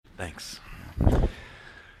Thanks.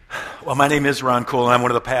 Well, my name is Ron Cool, and I'm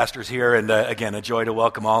one of the pastors here, and again, a joy to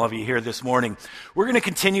welcome all of you here this morning. We're going to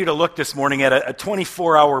continue to look this morning at a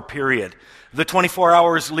 24-hour period, the 24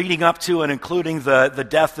 hours leading up to and including the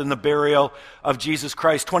death and the burial of Jesus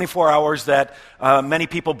Christ, 24 hours that many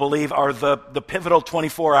people believe are the pivotal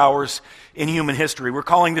 24 hours in human history. We're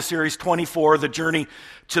calling the series 24, The Journey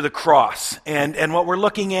to the Cross. And what we're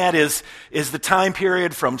looking at is the time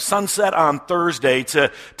period from sunset on Thursday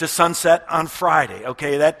to sunset on Friday,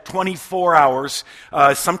 okay? That 24 hours,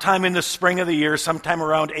 sometime in the spring of the year, sometime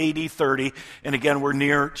around AD 30, and again, we're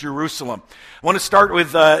near Jerusalem. I want to start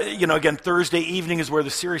with, again, Thursday evening is where the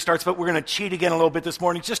series starts, but we're going to cheat again a little bit this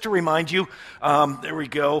morning, just to remind you, there we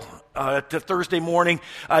go, to Thursday morning,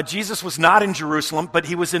 Jesus was not in Jerusalem, but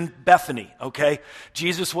he was in Bethany, okay?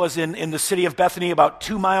 Jesus was in the city of Bethany, about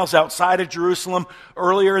 2 miles outside of Jerusalem.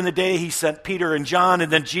 Earlier in the day, he sent Peter and John,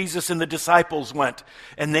 and then Jesus and the disciples went,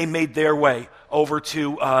 and they made their way over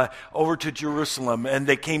to Jerusalem, and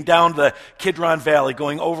they came down the Kidron Valley,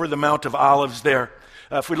 going over the Mount of Olives there.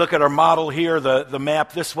 If we look at our model here, the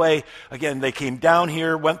map this way, again, they came down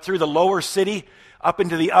here, went through the lower city, up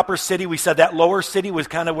into the upper city. We said that lower city was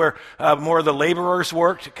kind of where more of the laborers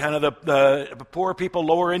worked, kind of the poor people,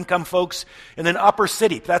 lower income folks. And then upper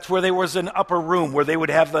city, that's where there was an upper room where they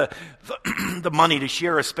would have the money to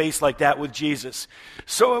share a space like that with Jesus.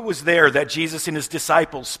 So it was there that Jesus and his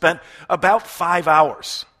disciples spent about 5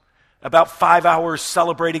 hours. About 5 hours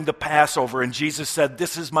celebrating the Passover, and Jesus said,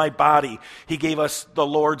 "This is my body." He gave us the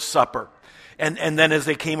Lord's Supper. And then as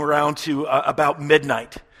they came around to about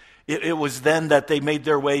midnight, it was then that they made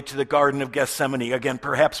their way to the Garden of Gethsemane. Again,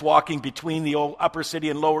 perhaps walking between the old upper city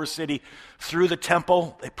and lower city through the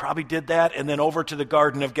temple. They probably did that, and then over to the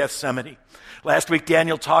Garden of Gethsemane. Last week,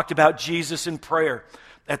 Daniel talked about Jesus in prayer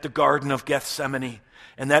at the Garden of Gethsemane.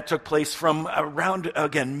 And that took place from around,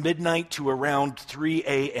 again, midnight to around 3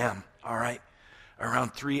 a.m., all right?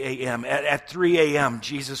 Around 3 a.m. At 3 a.m.,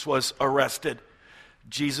 Jesus was arrested.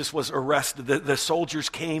 Jesus was arrested. The soldiers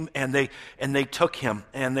came and they took him,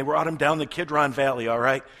 and they brought him down the Kidron Valley, all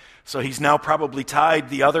right? So he's now probably tied.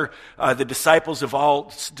 The disciples have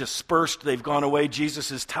all dispersed. They've gone away. Jesus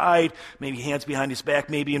is tied, maybe hands behind his back,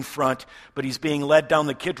 maybe in front, but he's being led down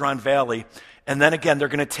the Kidron Valley. And then again, they're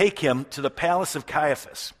going to take him to the Palace of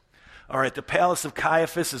Caiaphas. All right, the Palace of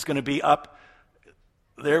Caiaphas is going to be up.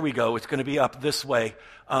 There we go. It's going to be up this way.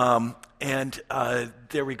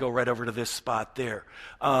 There we go, right over to this spot there.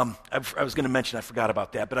 I was going to mention, I forgot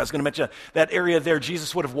about that, but I was going to mention that area there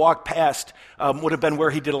Jesus would have walked past, would have been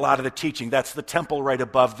where he did a lot of the teaching. That's the temple right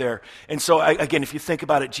above there. And so, again, if you think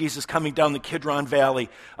about it, Jesus coming down the Kidron Valley,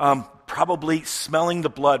 probably smelling the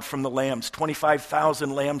blood from the lambs, 25,000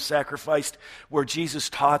 lambs sacrificed where Jesus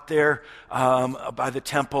taught there by the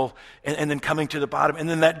temple, and then coming to the bottom. And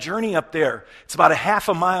then that journey up there, it's about a half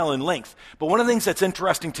a mile in length. But one of the things that's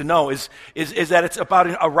interesting to know is that it's about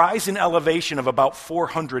a rise in elevation of about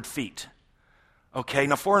 400 feet. Okay,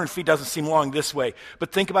 now 400 feet doesn't seem long this way,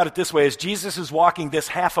 but think about it this way. As Jesus is walking this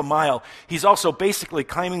half a mile, he's also basically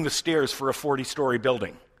climbing the stairs for a 40-story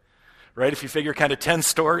building. Right, if you figure kind of 10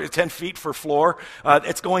 feet for floor,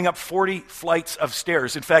 it's going up 40 flights of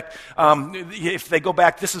stairs. In fact, if they go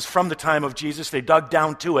back, this is from the time of Jesus, they dug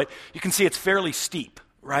down to it, you can see it's fairly steep.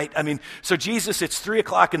 Right? I mean, so Jesus, it's 3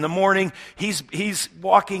 o'clock in the morning. He's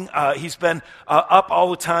walking. He's been up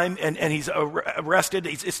all the time, and he's arrested.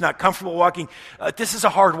 It's not comfortable walking. This is a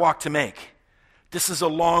hard walk to make. This is a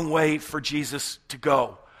long way for Jesus to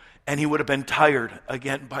go, and he would have been tired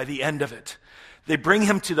again by the end of it. They bring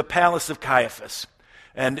him to the Palace of Caiaphas.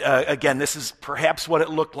 And again, this is perhaps what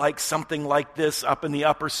it looked like, something like this up in the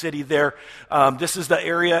upper city there. This is the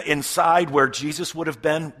area inside where Jesus would have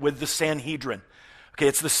been with the Sanhedrin. Okay,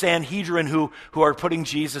 it's the Sanhedrin who are putting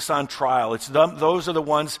Jesus on trial. It's those are the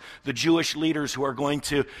ones, the Jewish leaders who are going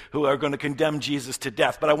to condemn Jesus to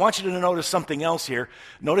death. But I want you to notice something else here.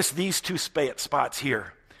 Notice these two spots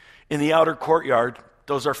here. In the outer courtyard,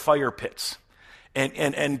 those are fire pits.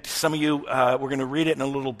 And some of you, we're going to read it in a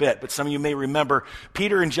little bit, but some of you may remember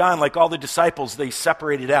Peter and John, like all the disciples, they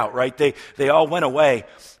separated out, right? They all went away.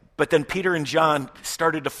 But then Peter and John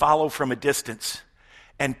started to follow from a distance.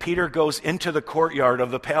 And Peter goes into the courtyard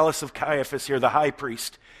of the Palace of Caiaphas here, the high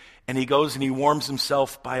priest, and he goes and he warms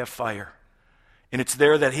himself by a fire. And it's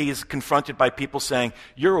there that he is confronted by people saying,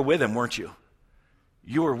 "You were with him, weren't you?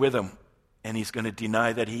 You were with him." And he's going to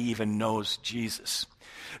deny that he even knows Jesus.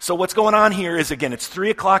 So what's going on here is, again, it's 3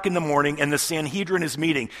 o'clock in the morning and the Sanhedrin is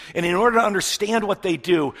meeting. And in order to understand what they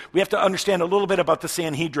do, we have to understand a little bit about the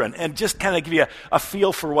Sanhedrin and just kind of give you a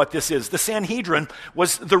feel for what this is. The Sanhedrin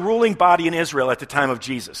was the ruling body in Israel at the time of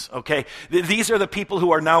Jesus, okay? These are the people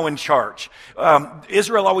who are now in charge.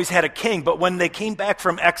 Israel always had a king, but when they came back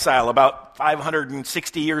from exile about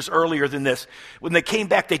 560 years earlier than this, when they came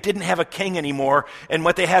back, they didn't have a king anymore. And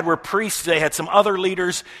what they had were priests. They had some other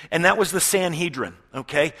leaders, and that was the Sanhedrin,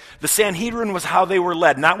 okay? The Sanhedrin was how they were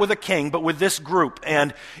led, not with a king, but with this group.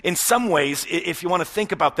 And in some ways, if you want to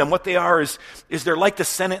think about them, what they are is they're like the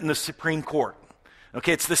Senate and the Supreme Court.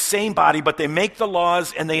 Okay, it's the same body, but they make the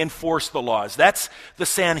laws and they enforce the laws. That's the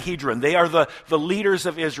Sanhedrin. They are the leaders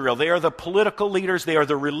of Israel. They are the political leaders. They are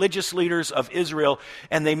the religious leaders of Israel,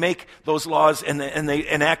 and they make those laws and they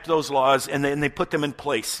enact those laws and they put them in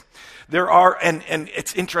place. There are, and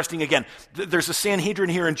it's interesting again, there's a Sanhedrin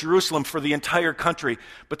here in Jerusalem for the entire country,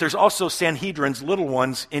 but there's also Sanhedrins, little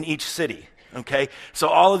ones, in each city. Okay, so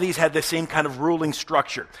all of these had the same kind of ruling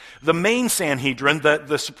structure. The main Sanhedrin,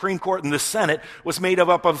 the Supreme Court and the Senate, was made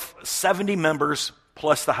up of 70 members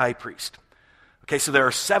plus the high priest. Okay, so there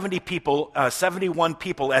are 71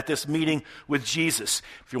 people at this meeting with Jesus.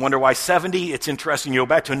 If you wonder why 70, it's interesting. You go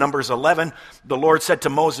back to Numbers 11. The Lord said to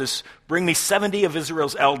Moses, "Bring me 70 of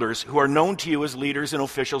Israel's elders who are known to you as leaders and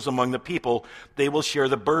officials among the people. They will share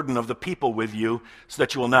the burden of the people with you so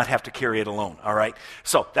that you will not have to carry it alone." All right,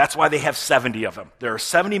 so that's why they have 70 of them. There are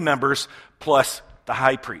 70 members plus the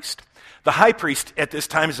high priest. The high priest at this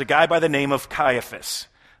time is a guy by the name of Caiaphas.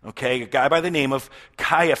 Okay, a guy by the name of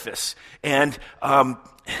Caiaphas. And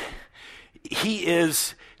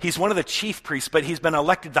he's one of the chief priests, but he's been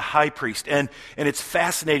elected the high priest. And it's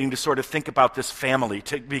fascinating to sort of think about this family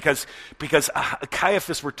because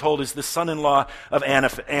Caiaphas, we're told, is the son-in-law of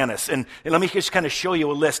Annas. And let me just kind of show you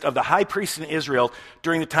a list of the high priests in Israel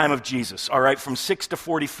during the time of Jesus, all right, from 6 to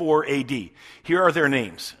 44 AD. Here are their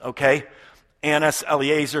names, okay? Annas,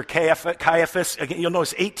 Eleazar, Caiaphas. Again, you'll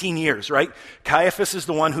notice 18 years, right? Caiaphas is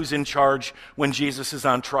the one who's in charge when Jesus is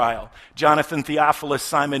on trial. Jonathan, Theophilus,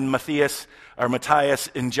 Simon, Matthias,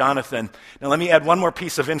 and Jonathan. Now let me add one more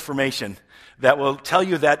piece of information that will tell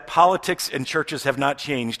you that politics and churches have not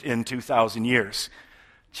changed in 2,000 years.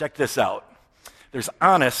 Check this out. There's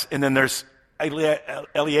Annas, and then there's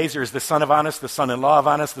Eleazar is the son of Annas, the son-in-law of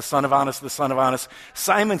Annas, the son of Annas, the son of Annas.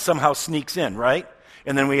 Simon somehow sneaks in, right?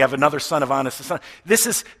 And then we have another son of Annas. This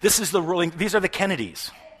is the ruling. These are the Kennedys.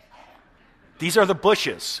 These are the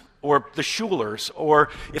Bushes or the Schulers, or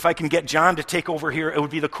if I can get John to take over here, it would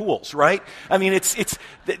be the Cools, right? I mean, this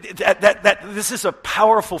is a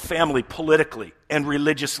powerful family politically and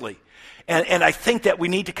religiously. And I think that we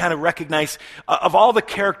need to kind of recognize, of all the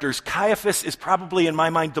characters, Caiaphas is probably, in my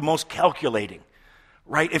mind, the most calculating.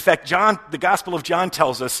 Right? In fact, the Gospel of John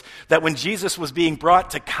tells us that when Jesus was being brought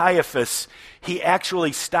to Caiaphas, he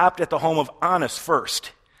actually stopped at the home of Annas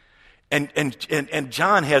first. And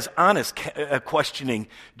John has Annas questioning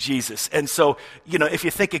Jesus. And so, if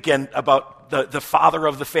you think again about the father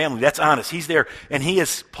of the family, that's Annas. He's there, and he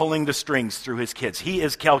is pulling the strings through his kids. He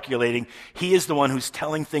is calculating. He is the one who's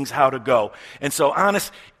telling things how to go. And so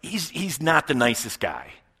Annas, he's not the nicest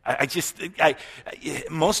guy.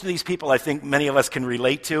 Most of these people, I think many of us can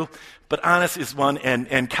relate to, but Annas is one,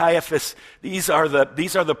 and Caiaphas. These are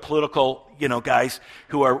the political, guys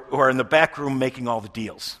who are in the back room making all the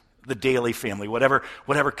deals. The Daily family,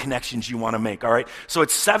 whatever connections you want to make. All right, so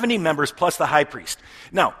it's 70 members plus the high priest.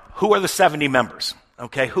 Now, who are the 70 members?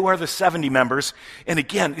 Okay, who are the 70 members? And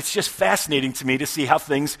again, it's just fascinating to me to see how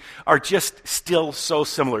things are just still so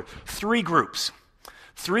similar. Three groups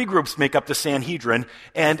make up the Sanhedrin,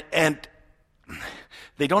 and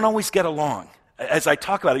they don't always get along. As I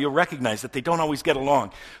talk about it, you'll recognize that they don't always get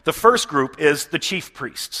along. The first group is the chief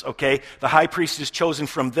priests, okay? The high priest is chosen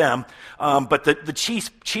from them, but the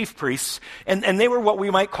chief priests, and they were what we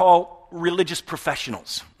might call religious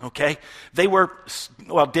professionals, okay? They were,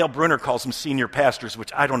 Dale Brunner calls them senior pastors,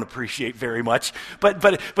 which I don't appreciate very much, but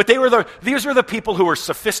these were the people who were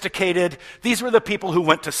sophisticated. These were the people who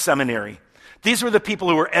went to seminary. These were the people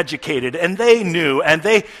who were educated, and they knew, and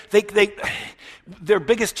their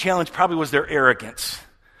biggest challenge probably was their arrogance,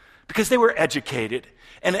 because they were educated.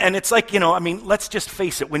 And it's like, let's just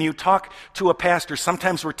face it. When you talk to a pastor,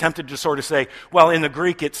 sometimes we're tempted to sort of say, well, in the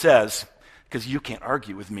Greek it says, because you can't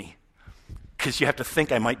argue with me, because you have to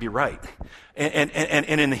think I might be right. And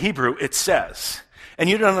in the Hebrew it says. And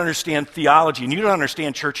you don't understand theology, and you don't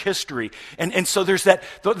understand church history. And so there's that,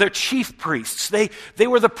 they're chief priests. They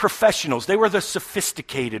were the professionals. They were the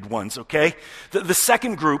sophisticated ones, okay? The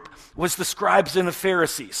second group was the scribes and the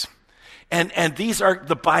Pharisees. And these are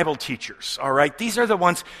the Bible teachers, all right? These are the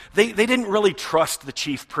ones, they didn't really trust the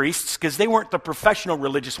chief priests because they weren't the professional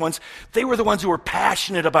religious ones. They were the ones who were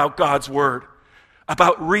passionate about God's word,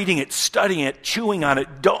 about reading it, studying it, chewing on it,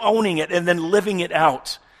 owning it, and then living it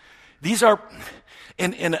out. These are,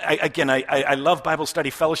 I love Bible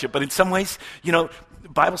study fellowship, but in some ways,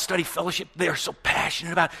 Bible study fellowship, they are so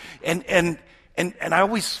passionate about it. And I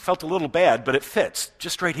always felt a little bad, but it fits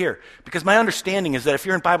just right here. Because my understanding is that if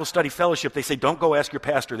you're in Bible study fellowship, they say, don't go ask your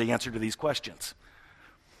pastor the answer to these questions.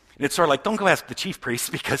 And it's sort of like, don't go ask the chief priests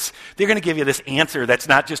because they're going to give you this answer that's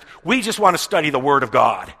not just, we just want to study the Word of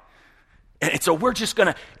God. And so we're just going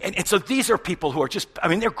to, and so these are people who are just,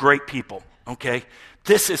 they're great people, okay?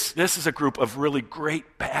 This is a group of really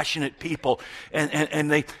great, passionate people. And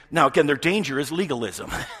they, now again, their danger is legalism.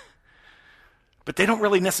 But they don't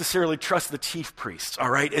really necessarily trust the chief priests, all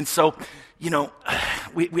right? And so,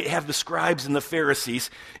 we have the scribes and the Pharisees.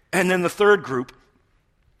 And then the third group,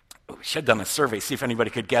 we should have done a survey, see if anybody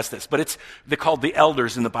could guess this, but they're called the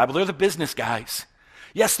elders in the Bible. They're the business guys.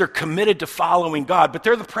 Yes, they're committed to following God, but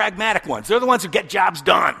they're the pragmatic ones. They're the ones who get jobs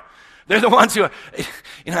done. They're the ones who,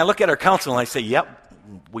 I look at our council and I say, yep,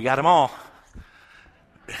 we got them all.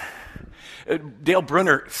 Dale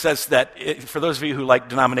Brunner says that, for those of you who like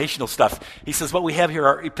denominational stuff, he says what we have here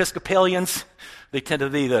are Episcopalians. They tend to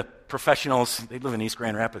be the professionals. They live in East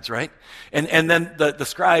Grand Rapids, right? And then the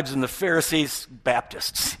scribes and the Pharisees,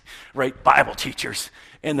 Baptists, right? Bible teachers.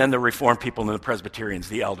 And then the Reformed people and the Presbyterians,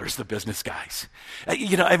 the elders, the business guys.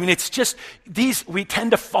 It's just these, we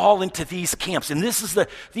tend to fall into these camps. And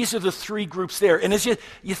these are the three groups there. And as you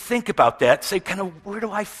think about that, say kind of, where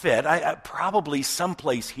do I fit? I probably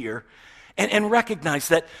someplace here. And recognize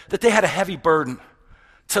that they had a heavy burden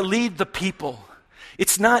to lead the people.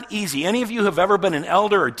 It's not easy. Any of you who have ever been an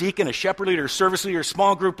elder or deacon, a shepherd leader, service leader,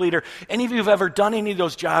 small group leader, any of you who have ever done any of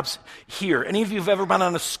those jobs here, any of you who have ever been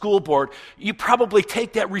on a school board, you probably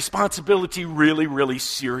take that responsibility really, really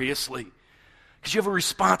seriously. Because you have a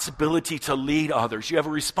responsibility to lead others. You have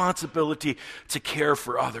a responsibility to care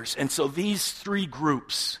for others. And so these three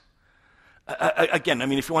groups, again,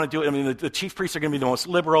 if you want to do it, the chief priests are going to be the most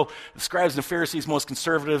liberal, the scribes and the Pharisees most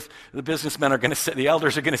conservative, the businessmen are going to say, the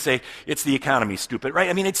elders are going to say, it's the economy, stupid,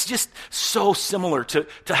 right? It's just so similar to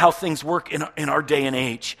how things work in our day and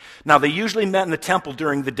age. Now, they usually met in the temple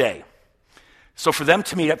during the day. So for them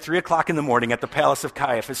to meet at 3 o'clock in the morning at the palace of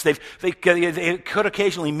Caiaphas, they could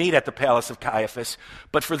occasionally meet at the palace of Caiaphas,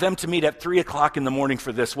 but for them to meet at 3 o'clock in the morning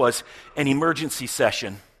for this was an emergency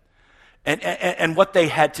session. And what they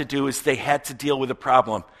had to do is they had to deal with a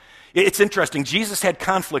problem. It's interesting. Jesus had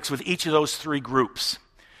conflicts with each of those three groups.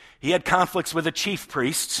 He had conflicts with the chief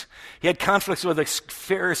priests. He had conflicts with the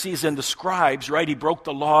Pharisees and the scribes, right? He broke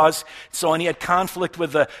the laws, so on. He had conflict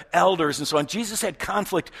with the elders and so on. Jesus had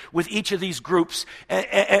conflict with each of these groups.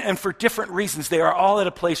 And for different reasons, they are all at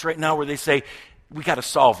a place right now where they say, we got to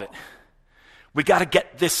solve it. We got to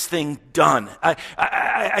get this thing done.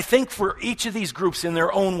 I think for each of these groups in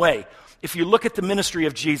their own way, if you look at the ministry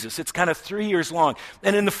of Jesus, it's kind of 3 years long.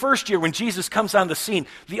 And in the first year, when Jesus comes on the scene,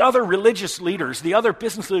 the other religious leaders, the other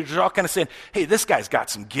business leaders are all kind of saying, hey, this guy's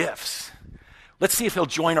got some gifts. Let's see if he'll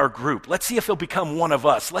join our group. Let's see if he'll become one of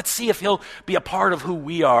us. Let's see if he'll be a part of who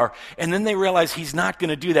we are. And then they realize he's not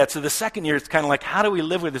going to do that. So the second year, it's kind of like, how do we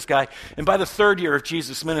live with this guy? And by the third year of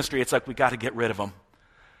Jesus' ministry, it's like, we got to get rid of him.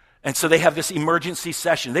 And so they have this emergency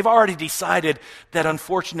session. They've already decided that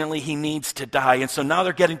unfortunately he needs to die. And so now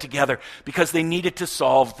they're getting together because they needed to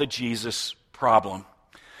solve the Jesus problem.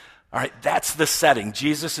 All right, that's the setting.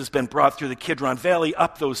 Jesus has been brought through the Kidron Valley,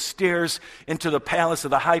 up those stairs into the palace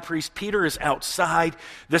of the high priest. Peter is outside.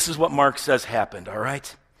 This is what Mark says happened, all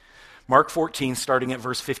right? Mark 14, starting at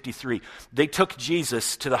verse 53. They took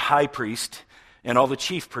Jesus to the high priest and all the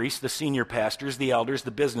chief priests, the senior pastors, the elders, the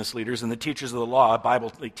business leaders, and the teachers of the law, Bible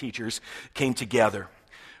teachers, came together.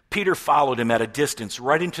 Peter followed him at a distance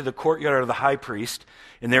right into the courtyard of the high priest,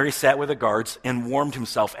 and there he sat with the guards and warmed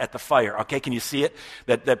himself at the fire. Okay, can you see it?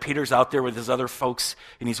 That Peter's out there with his other folks,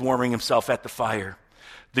 and he's warming himself at the fire.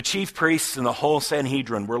 The chief priests and the whole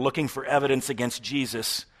Sanhedrin were looking for evidence against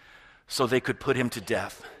Jesus so they could put him to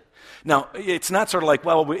death. Now, it's not sort of like,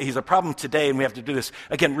 well, he's a problem today and we have to do this.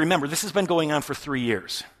 Again, remember, this has been going on for 3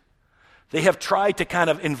 years. They have tried to kind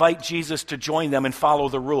of invite Jesus to join them and follow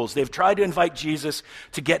the rules. They've tried to invite Jesus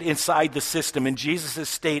to get inside the system, and Jesus has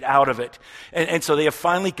stayed out of it. And so they have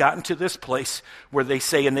finally gotten to this place where they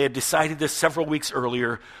say, and they had decided this several weeks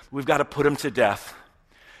earlier, we've got to put him to death.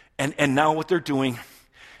 And now what they're doing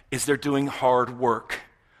is they're doing hard work.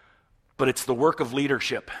 But it's the work of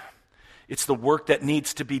leadership. It's the work that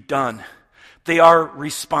needs to be done. They are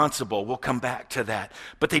responsible. We'll come back to that.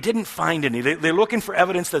 But they didn't find any. They're looking for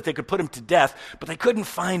evidence that they could put him to death, but they couldn't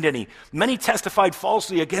find any. Many testified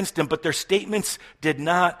falsely against him, but their statements did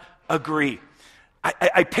not agree.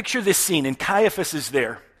 I picture this scene, and Caiaphas is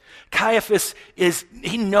there. Caiaphas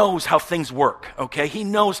he knows how things work, okay? He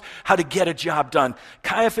knows how to get a job done.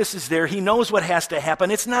 Caiaphas is there. He knows what has to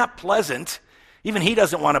happen. It's not pleasant. Even he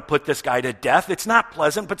doesn't want to put this guy to death. It's not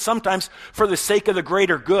pleasant, but sometimes for the sake of the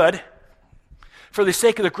greater good,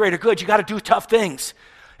 you got to do tough things.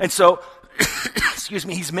 And so,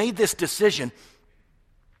 he's made this decision,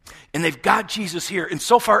 and they've got Jesus here, and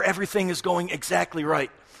so far everything is going exactly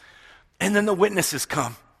right. And then the witnesses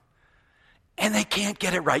come, and they can't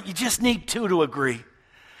get it right. You just need two to agree.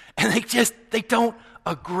 And they don't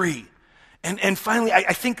agree. And finally,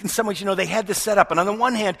 I think in some ways, they had this set up. And on the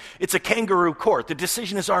one hand, it's a kangaroo court. The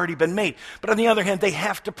decision has already been made. But on the other hand, they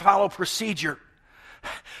have to follow procedure.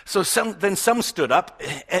 So some stood up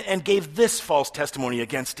and gave this false testimony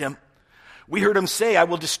against him. We heard him say, I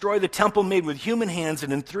will destroy the temple made with human hands,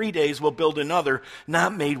 and in 3 days will build another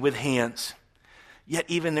not made with hands. Yet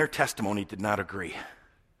even their testimony did not agree.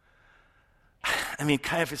 I mean,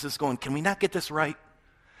 Caiaphas is going, can we not get this right?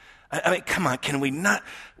 I mean, come on, can we not?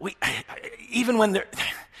 Even when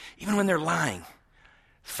they're lying.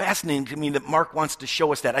 Fascinating to me that Mark wants to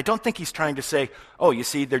show us that. I don't think he's trying to say, oh, you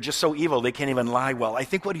see, they're just so evil, they can't even lie well. I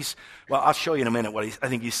think I'll show you in a minute what I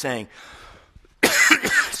think he's saying.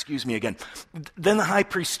 Excuse me again. Then the high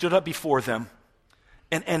priest stood up before them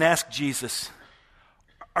and asked Jesus,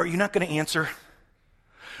 are you not going to answer?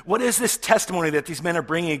 What is this testimony that these men are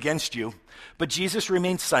bringing against you? But Jesus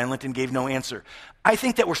remained silent and gave no answer. I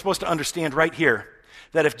think that we're supposed to understand right here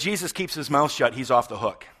that if Jesus keeps his mouth shut, he's off the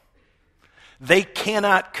hook. They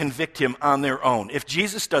cannot convict him on their own. If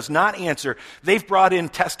Jesus does not answer, they've brought in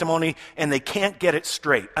testimony and they can't get it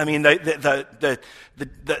straight. I mean, the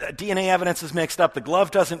DNA evidence is mixed up, the glove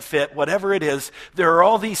doesn't fit, whatever it is, there are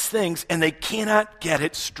all these things and they cannot get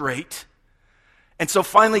it straight. And so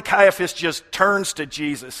finally Caiaphas just turns to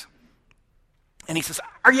Jesus and he says,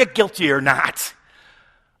 are you guilty or not?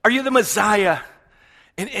 Are you the Messiah?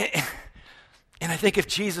 And I think if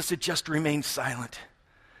Jesus had just remained silent,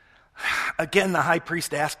 again, the high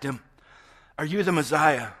priest asked him, are you the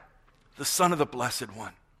Messiah, the Son of the Blessed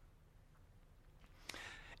One?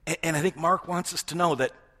 And I think Mark wants us to know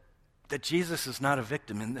that Jesus is not a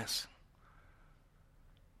victim in this.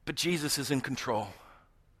 But Jesus is in control.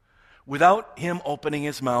 Without him opening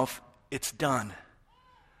his mouth, it's done.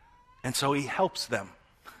 And so he helps them.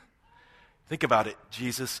 Think about it.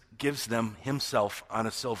 Jesus gives them himself on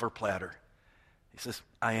a silver platter. He says,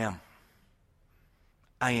 I am.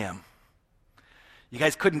 I am. You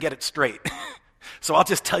guys couldn't get it straight. So I'll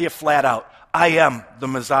just tell you flat out, I am the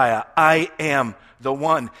Messiah. I am the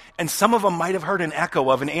one. And some of them might have heard an echo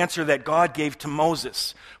of an answer that God gave to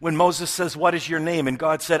Moses. When Moses says, what is your name? And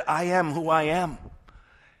God said, I am who I am.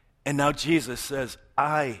 And now Jesus says,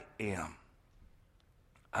 I am.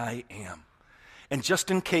 I am. And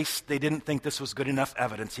just in case they didn't think this was good enough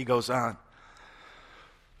evidence, he goes on.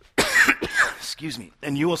 Excuse me.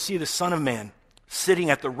 And you will see the Son of Man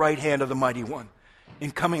sitting at the right hand of the Mighty One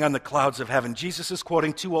and coming on the clouds of heaven. Jesus is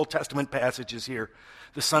quoting two Old Testament passages here.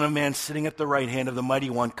 The Son of Man sitting at the right hand of the Mighty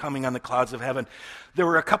One coming on the clouds of heaven. There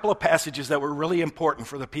were a couple of passages that were really important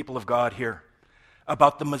for the people of God here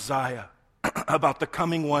about the Messiah, about the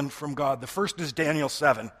coming one from God. The first is Daniel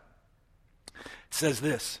 7. It says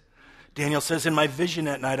this. Daniel says, in my vision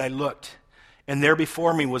at night I looked, and there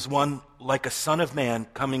before me was one like a son of man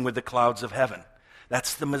coming with the clouds of heaven.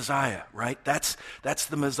 That's the Messiah, right? That's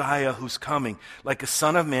the Messiah who's coming, like a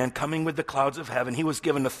son of man coming with the clouds of heaven. He was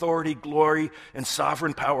given authority, glory, and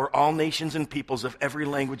sovereign power. All nations and peoples of every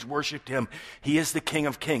language worshiped him. He is the King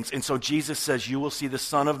of Kings. And so Jesus says, you will see the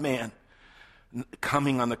Son of Man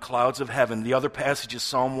coming on the clouds of heaven. The other passage is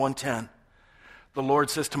Psalm 110. The Lord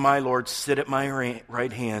says to my Lord, sit at my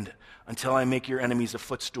right hand until I make your enemies a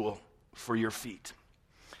footstool for your feet.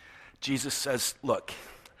 Jesus says, look,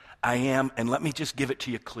 I am, and let me just give it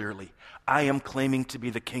to you clearly. I am claiming to be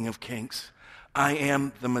the King of Kings. I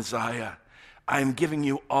am the Messiah. I am giving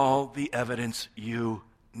you all the evidence you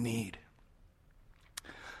need.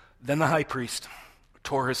 Then the high priest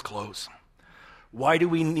tore his clothes. Why do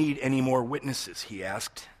we need any more witnesses? He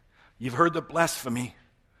asked. You've heard the blasphemy.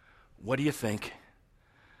 What do you think?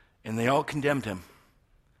 And they all condemned him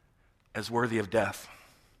as worthy of death.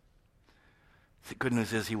 The good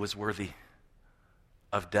news is he was worthy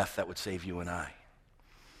of death that would save you and I.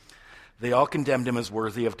 They all condemned him as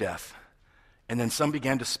worthy of death. And then some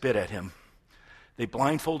began to spit at him. They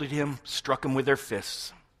blindfolded him, struck him with their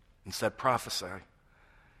fists, and said, prophesy.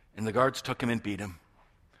 And the guards took him and beat him.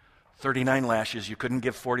 39 lashes. You couldn't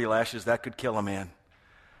give 40 lashes. That could kill a man.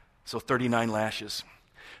 So 39 lashes.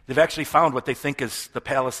 They've actually found what they think is the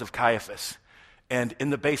palace of Caiaphas. And in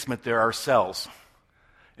the basement there are cells.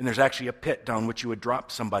 And there's actually a pit down which you would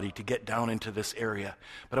drop somebody to get down into this area.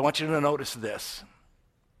 But I want you to notice this.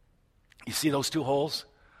 You see those two holes?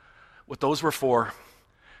 What those were for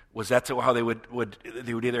was that's how they would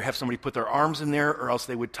either have somebody put their arms in there or else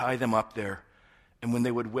they would tie them up there. And when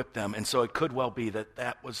they would whip them. And so it could well be that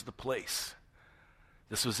that was the place.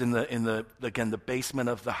 This was in the basement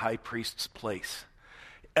of the high priest's place.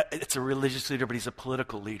 It's a religious leader, but he's a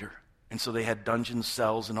political leader. And so they had dungeon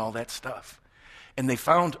cells and all that stuff. And they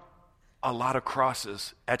found a lot of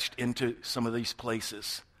crosses etched into some of these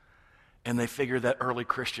places. And they figured that early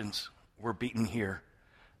Christians were beaten here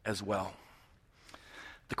as well.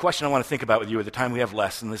 The question I want to think about with you at the time we have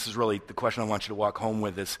less, and this is really the question I want you to walk home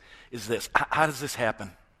with, is this. How does this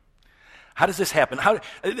happen? How does this happen?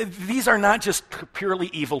 These are not just purely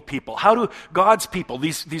evil people. How do God's people,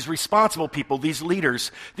 these responsible people, these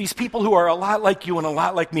leaders, these people who are a lot like you and a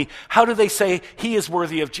lot like me, how do they say he is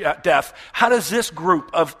worthy of death? How does this group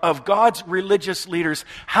of God's religious leaders,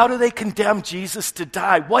 how do they condemn Jesus to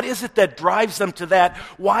die? What is it that drives them to that?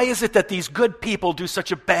 Why is it that these good people do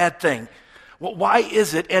such a bad thing? Well, why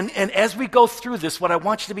is it? And as we go through this, what I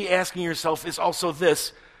want you to be asking yourself is also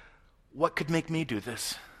this: what could make me do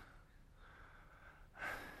this?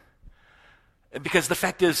 Because the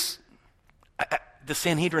fact is, the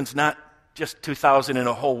Sanhedrin's not just 2,000 and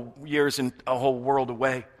a whole years and a whole world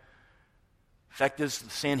away. The fact is,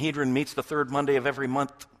 the Sanhedrin meets the third Monday of every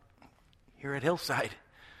month here at Hillside.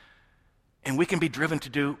 And we can be driven to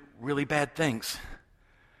do really bad things.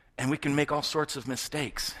 And we can make all sorts of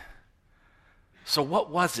mistakes. So what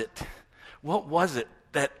was it? What was it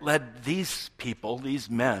that led these people, these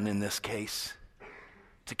men in this case,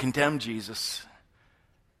 to condemn Jesus?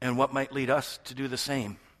 And what might lead us to do the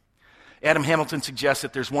same? Adam Hamilton suggests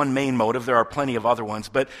that there's one main motive. There are plenty of other ones,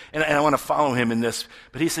 and I want to follow him in this.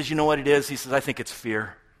 But he says, you know what it is? He says, I think it's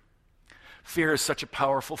fear. Fear is such a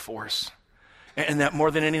powerful force. And that more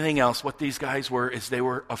than anything else, what these guys were is they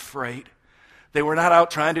were afraid. They were not out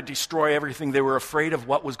trying to destroy everything. They were afraid of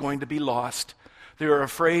what was going to be lost. They were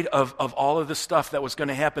afraid of all of the stuff that was going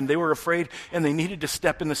to happen. They were afraid, and they needed to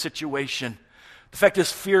step in the situation. The fact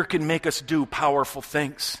is, fear can make us do powerful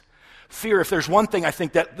things. Fear, if there's one thing I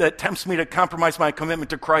think that tempts me to compromise my commitment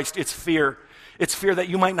to Christ, it's fear. It's fear that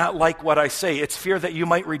you might not like what I say. It's fear that you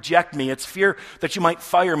might reject me. It's fear that you might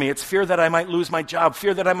fire me. It's fear that I might lose my job,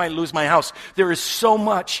 fear that I might lose my house. There is so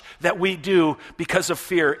much that we do because of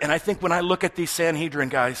fear. And I think when I look at these Sanhedrin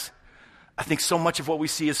guys, I think so much of what we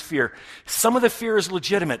see is fear. Some of the fear is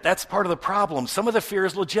legitimate. That's part of the problem. Some of the fear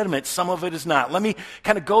is legitimate. Some of it is not. Let me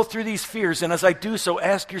kind of go through these fears, and as I do so,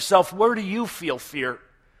 ask yourself, where do you feel fear?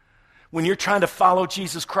 When you're trying to follow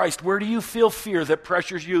Jesus Christ, where do you feel fear that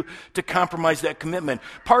pressures you to compromise that commitment?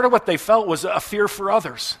 Part of what they felt was a fear for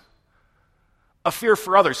others. A fear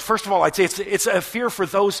for others. First of all, I'd say it's a fear for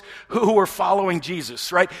those who are following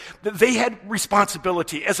Jesus, right? They had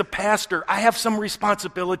responsibility. As a pastor, I have some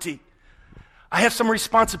responsibility. I have some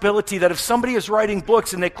responsibility that if somebody is writing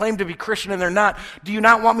books and they claim to be Christian and they're not, do you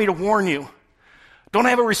not want me to warn you? Don't I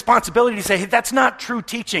have a responsibility to say, hey, that's not true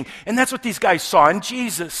teaching? And that's what these guys saw in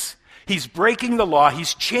Jesus. He's breaking the law,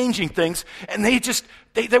 he's changing things, and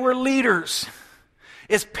they were leaders.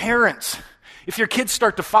 As parents, if your kids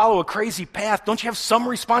start to follow a crazy path, don't you have some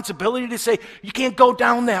responsibility to say, you can't go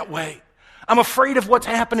down that way? I'm afraid of what's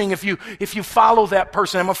happening if you follow that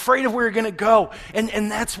person. I'm afraid of where you're going to go. And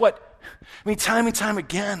that's what, time and time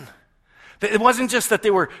again. It wasn't just that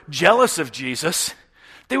they were jealous of Jesus.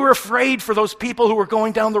 They were afraid for those people who were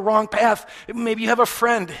going down the wrong path. Maybe you have a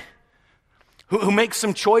friend who makes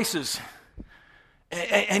some choices.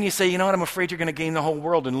 And you say, you know what, I'm afraid you're going to gain the whole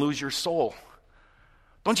world and lose your soul.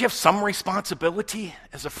 Don't you have some responsibility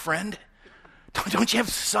as a friend? Don't you have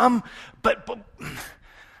some? But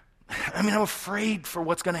I'm afraid for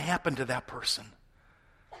what's going to happen to that person.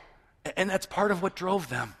 And that's part of what drove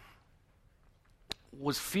them.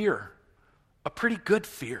 Was fear, a pretty good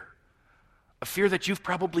fear, a fear that you've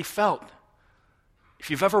probably felt. If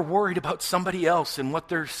you've ever worried about somebody else and what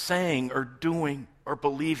they're saying or doing or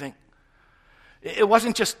believing, it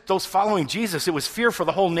wasn't just those following Jesus, it was fear for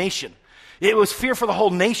the whole nation. It was fear for the whole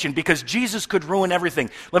nation because Jesus could ruin everything.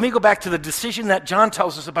 Let me go back to the decision that John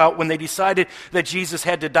tells us about when they decided that Jesus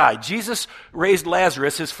had to die. Jesus raised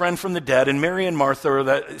Lazarus, his friend, from the dead, and Mary and Martha are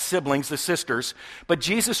the siblings, the sisters. But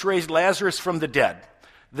Jesus raised Lazarus from the dead.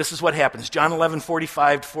 This is what happens. John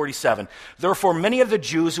 11:45-47. Therefore, many of the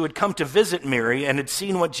Jews who had come to visit Mary and had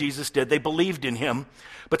seen what Jesus did, they believed in him.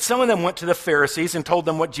 But some of them went to the Pharisees and told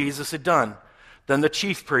them what Jesus had done. Then the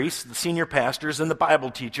chief priests, the senior pastors, and the Bible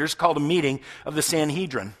teachers called a meeting of the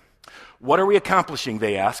Sanhedrin. What are we accomplishing,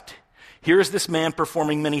 they asked. Here is this man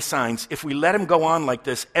performing many signs. If we let him go on like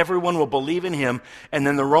this, everyone will believe in him, and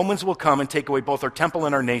then the Romans will come and take away both our temple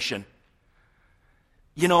and our nation.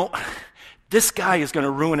 You know, this guy is going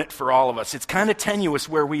to ruin it for all of us. It's kind of tenuous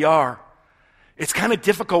where we are. It's kind of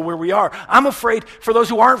difficult where we are. I'm afraid for those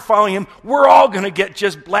who aren't following him, we're all going to get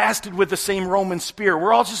just blasted with the same Roman spear.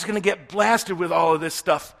 We're all just going to get blasted with all of this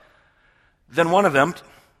stuff. Then one of them,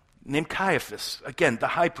 named Caiaphas, again, the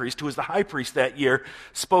high priest, who was the high priest that year,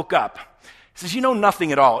 spoke up. He says, you know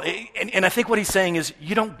nothing at all. And I think what he's saying is,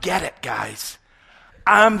 you don't get it, guys.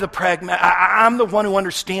 I'm the one who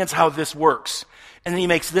understands how this works. And then he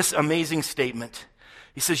makes this amazing statement.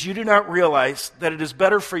 He says, you do not realize that it is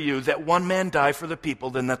better for you that one man die for the people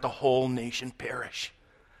than that the whole nation perish.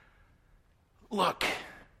 Look, he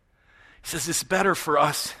says it's better for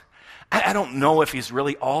us. I don't know if he's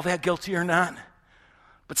really all that guilty or not,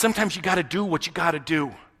 but sometimes you got to do what you got to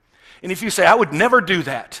do. And if you say, I would never do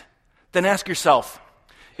that, then ask yourself,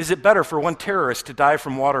 is it better for one terrorist to die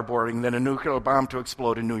from waterboarding than a nuclear bomb to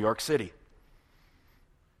explode in New York City?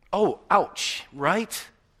 Oh, ouch, right?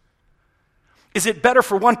 Is it better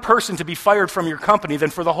for one person to be fired from your company than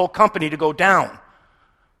for the whole company to go down?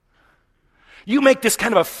 You make this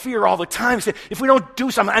kind of a fear all the time. You say, if we don't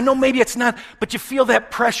do something, I know maybe it's not, but you feel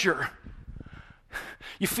that pressure.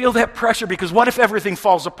 You feel that pressure because what if everything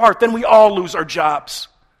falls apart? Then we all lose our jobs.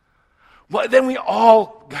 Well, then we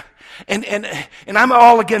all, and I'm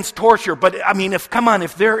all against torture, but I mean, if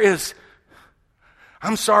there is,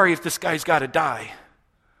 I'm sorry if this guy's got to die.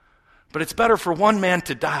 But it's better for one man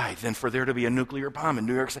to die than for there to be a nuclear bomb in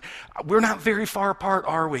New York City. We're not very far apart,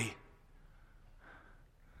 are we?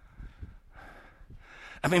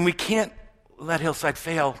 I mean, we can't let Hillside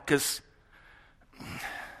fail because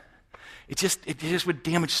it just would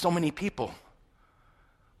damage so many people.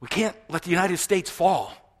 We can't let the United States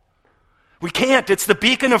fall. We can't. It's the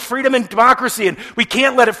beacon of freedom and democracy, and we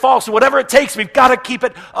can't let it fall. So whatever it takes, we've got to keep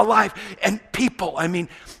it alive. And people, I mean,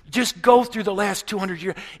 just go through the last 200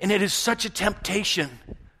 years, and it is such a temptation.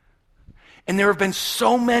 And there have been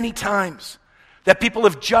so many times that people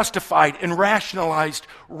have justified and rationalized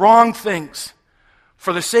wrong things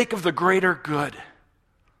for the sake of the greater good.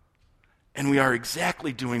 And we are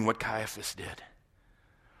exactly doing what Caiaphas did.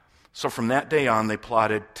 So from that day on, they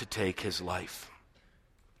plotted to take his life.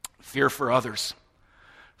 Fear for others,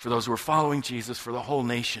 for those who are following Jesus, for the whole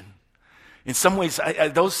nation. In some ways,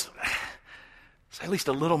 those... it's at least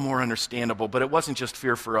a little more understandable, but it wasn't just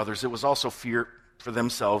fear for others. It was also fear for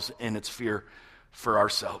themselves, and it's fear for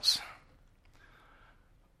ourselves.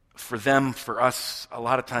 For them, for us, a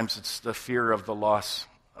lot of times it's the fear of the loss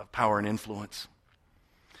of power and influence.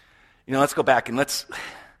 You know, let's go back and let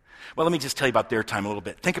me just tell you about their time a little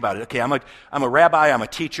bit. Think about it. Okay, I'm a rabbi, I'm a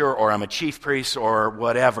teacher, or I'm a chief priest, or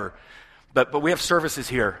whatever. But we have services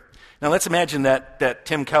here. Now let's imagine that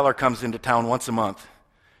Tim Keller comes into town once a month.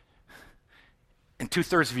 And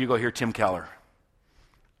 2/3 of you go, here, Tim Keller.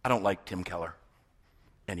 I don't like Tim Keller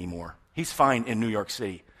anymore. He's fine in New York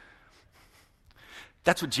City.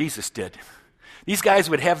 That's what Jesus did. These guys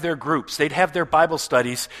would have their groups. They'd have their Bible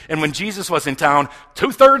studies. And when Jesus was in town,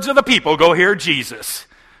 2/3 of the people go hear Jesus.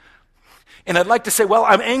 And I'd like to say, well,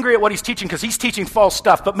 I'm angry at what he's teaching because he's teaching false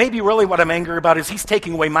stuff. But maybe really what I'm angry about is he's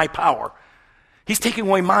taking away my power. He's taking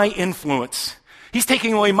away my influence. He's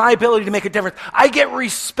taking away my ability to make a difference. I get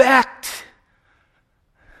respect.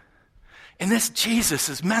 And this Jesus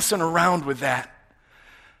is messing around with that.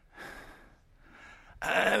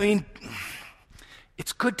 I mean,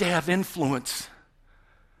 it's good to have influence.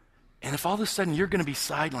 And if all of a sudden you're going to be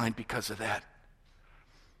sidelined because of that,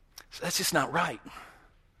 that's just not right.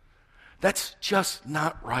 That's just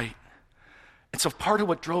not right. And so part of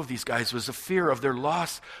what drove these guys was the fear of their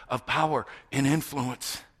loss of power and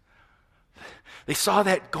influence. They saw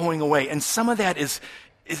that going away. And some of that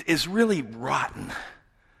is really rotten.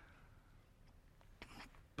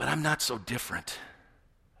 But I'm not so different.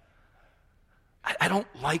 I don't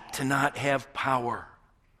like to not have power.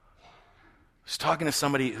 I was talking to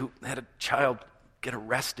somebody who had a child get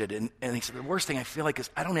arrested, and he said, the worst thing I feel like is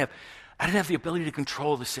I didn't have the ability to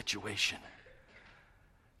control the situation.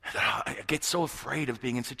 I get so afraid of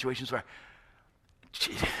being in situations where,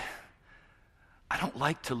 I don't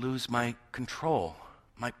like to lose my control,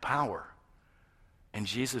 my power. And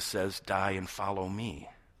Jesus says, die and follow me.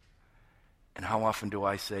 And how often do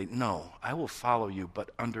I say, no, I will follow you,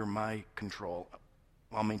 but under my control.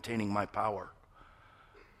 while maintaining my power.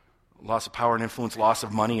 Loss of power and influence, loss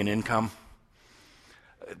of money and income.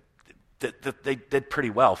 They did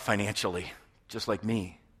pretty well financially, just like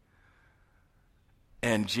me.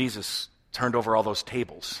 And Jesus turned over all those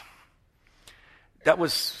tables.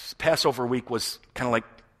 Passover week was kind of like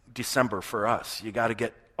December for us. You got to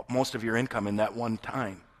get most of your income in that one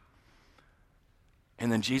time.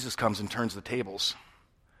 And then Jesus comes and turns the tables.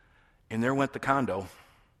 And there went the condo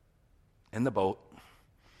and the boat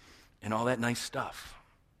and all that nice stuff.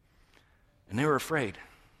 And they were afraid.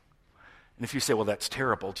 And if you say, well, that's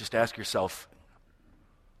terrible, just ask yourself,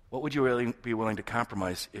 what would you really be willing to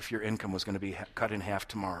compromise if your income was going to be cut in half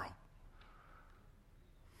tomorrow?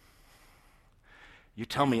 You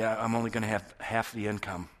tell me I'm only going to have half the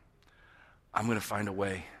income. I'm going to find a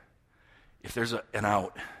way. If there's an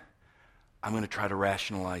out, I'm going to try to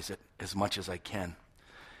rationalize it as much as I can.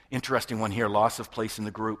 Interesting one here, loss of place in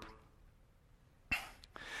the group.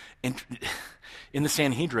 In the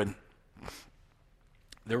Sanhedrin,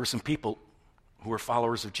 there were some people who were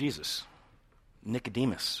followers of Jesus.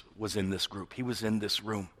 Nicodemus was in this group. He was in this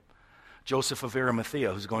room. Joseph of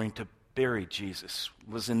Arimathea, who's going to bury Jesus,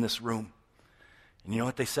 was in this room. And you know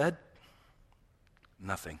what they said?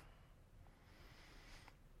 Nothing.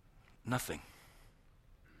 Nothing.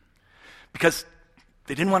 Because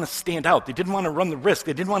they didn't want to stand out. They didn't want to run the risk.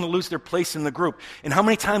 They didn't want to lose their place in the group. And how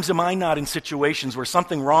many times am I not in situations where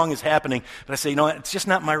something wrong is happening, but I say, you know what, it's just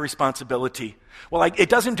not my responsibility. Well, it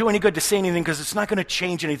doesn't do any good to say anything because it's not going to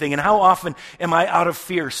change anything. And how often am I out of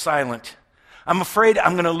fear silent? I'm afraid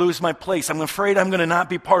I'm going to lose my place. I'm afraid I'm going to not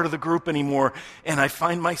be part of the group anymore. And I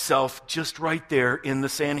find myself just right there in the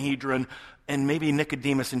Sanhedrin, and maybe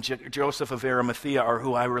Nicodemus and Joseph of Arimathea are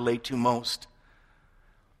who I relate to most.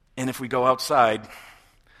 And if we go outside,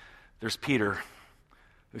 there's Peter,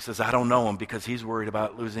 who says, I don't know him, because he's worried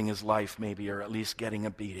about losing his life maybe, or at least getting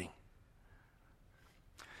a beating.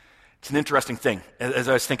 It's an interesting thing, as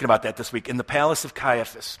I was thinking about that this week. In the palace of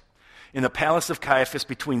Caiaphas,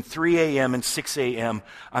 between 3 a.m. and 6 a.m.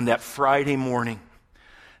 on that Friday morning,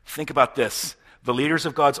 think about this. The leaders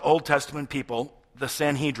of God's Old Testament people, the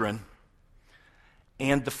Sanhedrin,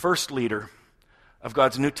 and the first leader of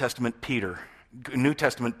God's New Testament people,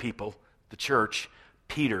 the church,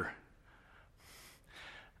 Peter,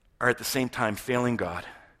 are at the same time failing God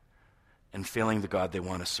and failing the God they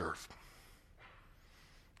want to serve.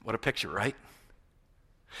 What a picture, right?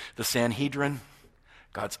 The Sanhedrin,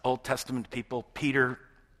 God's Old Testament people, Peter,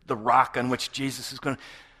 the rock on which Jesus is going to...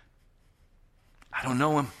 I don't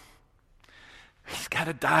know him. He's got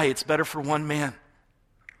to die. It's better for one man.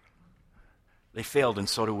 They failed, and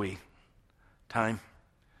so do we. Time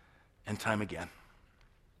and time again.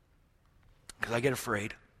 Because I get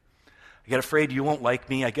afraid. I get afraid you won't like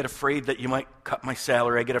me. I get afraid that you might cut my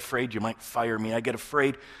salary. I get afraid you might fire me. I get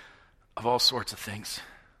afraid of all sorts of things.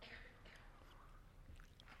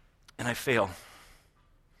 And I fail.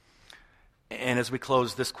 And as we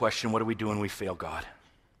close this question, what do we do when we fail God?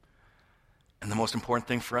 And the most important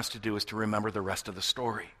thing for us to do is to remember the rest of the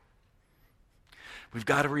story. We've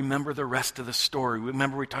got to remember the rest of the story.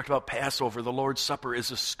 Remember, we talked about Passover. The Lord's Supper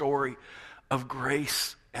is a story of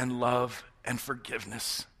grace and love and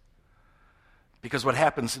forgiveness. Because what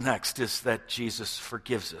happens next is that Jesus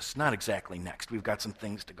forgives us. Not exactly next. We've got some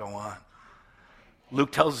things to go on.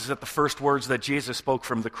 Luke tells us that the first words that Jesus spoke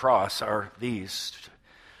from the cross are these.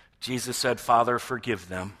 Jesus said, Father, forgive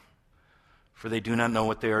them, for they do not know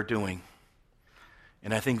what they are doing.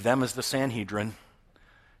 And I think them as the Sanhedrin,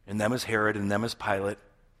 and them as Herod, and them as Pilate,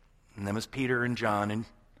 and them as Peter and John, and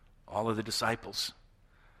all of the disciples.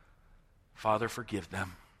 Father, forgive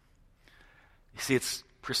them. You see, it's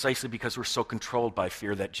precisely because we're so controlled by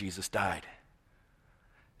fear that Jesus died.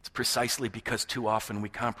 It's precisely because too often we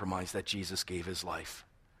compromise that Jesus gave his life.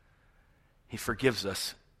 He forgives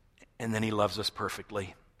us, and then he loves us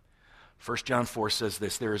perfectly. 1 John 4 says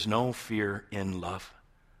this, there is no fear in love,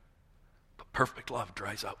 but perfect love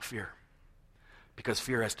drives out fear, because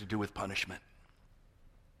fear has to do with punishment.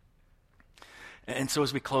 And so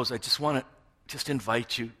as we close, I just want to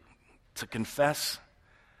invite you to confess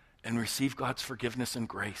and receive God's forgiveness and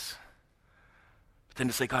grace. But then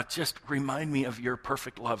to say, God, just remind me of your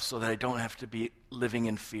perfect love so that I don't have to be living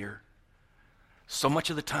in fear. So much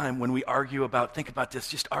of the time when we argue about, think about this,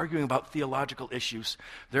 just arguing about theological issues,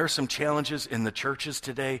 there are some challenges in the churches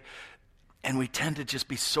today, and we tend to just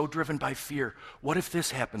be so driven by fear. What if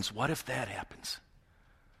this happens? What if that happens?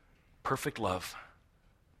 Perfect love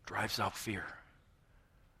drives out fear.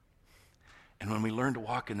 And when we learn to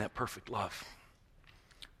walk in that perfect love,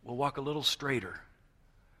 we'll walk a little straighter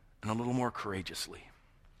and a little more courageously.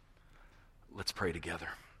 Let's pray together.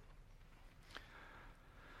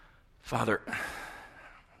 Father,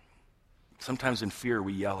 sometimes in fear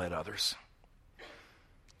we yell at others.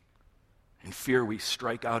 In fear we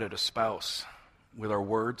strike out at a spouse with our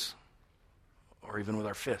words or even with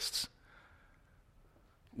our fists.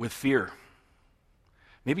 With fear,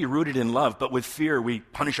 maybe rooted in love, but with fear we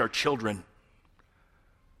punish our children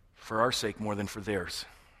for our sake more than for theirs.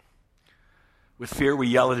 With fear we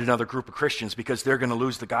yell at another group of Christians because they're going to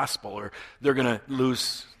lose the gospel or they're going to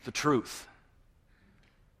lose the truth.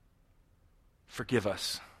 Forgive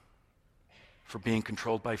us for being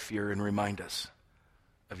controlled by fear and remind us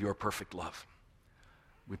of your perfect love.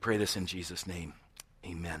 We pray this in Jesus' name.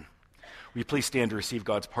 Amen. Will you please stand to receive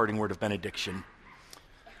God's parting word of benediction?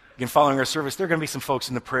 Again, following our service, there are going to be some folks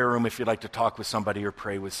in the prayer room if you'd like to talk with somebody or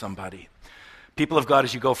pray with somebody. People of God,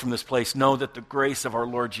 as you go from this place, know that the grace of our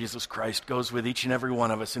Lord Jesus Christ goes with each and every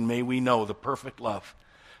one of us, and may we know the perfect love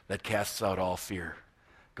that casts out all fear.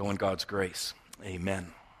 Go in God's grace.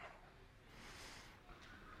 Amen.